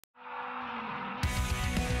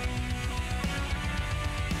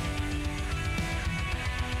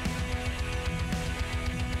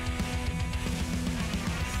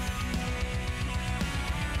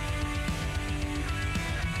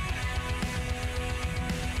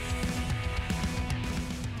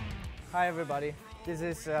Hi everybody, this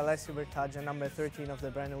is Alessio Bertaggia, number 13 of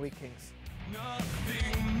the brand new Kings.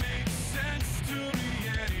 Nothing makes sense to me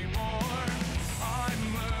anymore.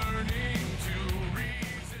 I'm learning to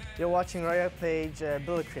reason. You're watching Royal LePage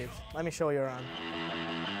Billet Cribs. Let me show you around.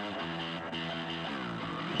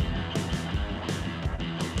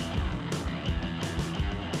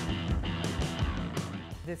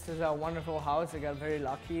 This is a wonderful house. I got very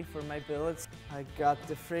lucky for my billets. I got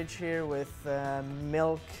the fridge here with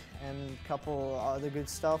milk and a couple other good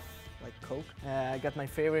stuff like Coke. I got my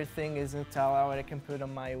favorite thing is Nutella, what I can put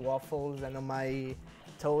on my waffles and on my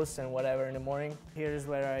toast and whatever in the morning. Here's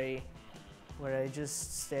where I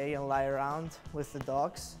just stay and lie around with the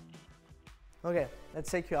dogs. Okay,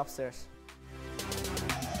 let's take you upstairs.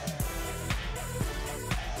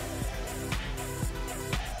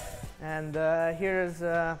 And here's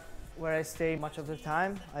where I stay much of the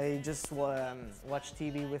time. I just watch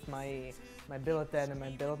TV with my billet dad and my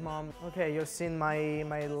billet mom. Okay, you've seen my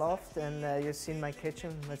loft and you've seen my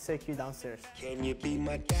kitchen. Let's take you downstairs. Can you be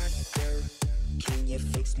my doctor? Can you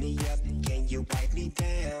fix me up? Can you wipe me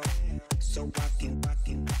down? So I can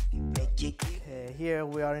make it. Okay, here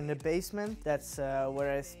we are in the basement. That's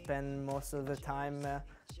where I spend most of the time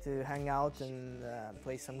to hang out and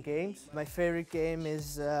play some games. My favorite game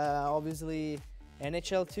is obviously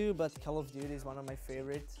NHL 2, but Call of Duty is one of my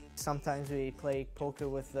favorites. Sometimes we play poker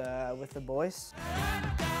with the boys.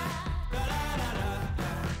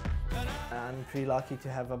 I'm pretty lucky to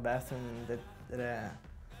have a bathroom that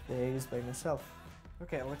I use by myself.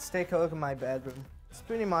 Okay, let's take a look at my bedroom. It's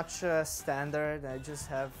pretty much standard. I just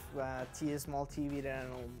have a small TV that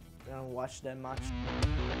I don't watch that much.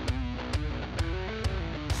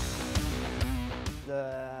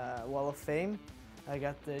 The Wall of Fame. I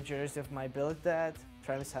got the jersey of my billet dad,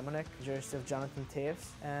 Travis Hamonek, jersey of Jonathan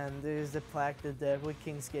Taves, and this is the plaque that the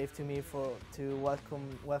Kings gave to me to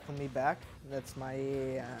welcome me back. That's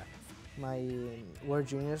my my World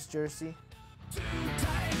Juniors jersey.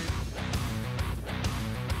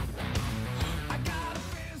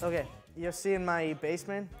 Okay, you've seen my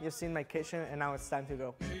basement, you've seen my kitchen, and now it's time to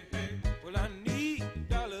go.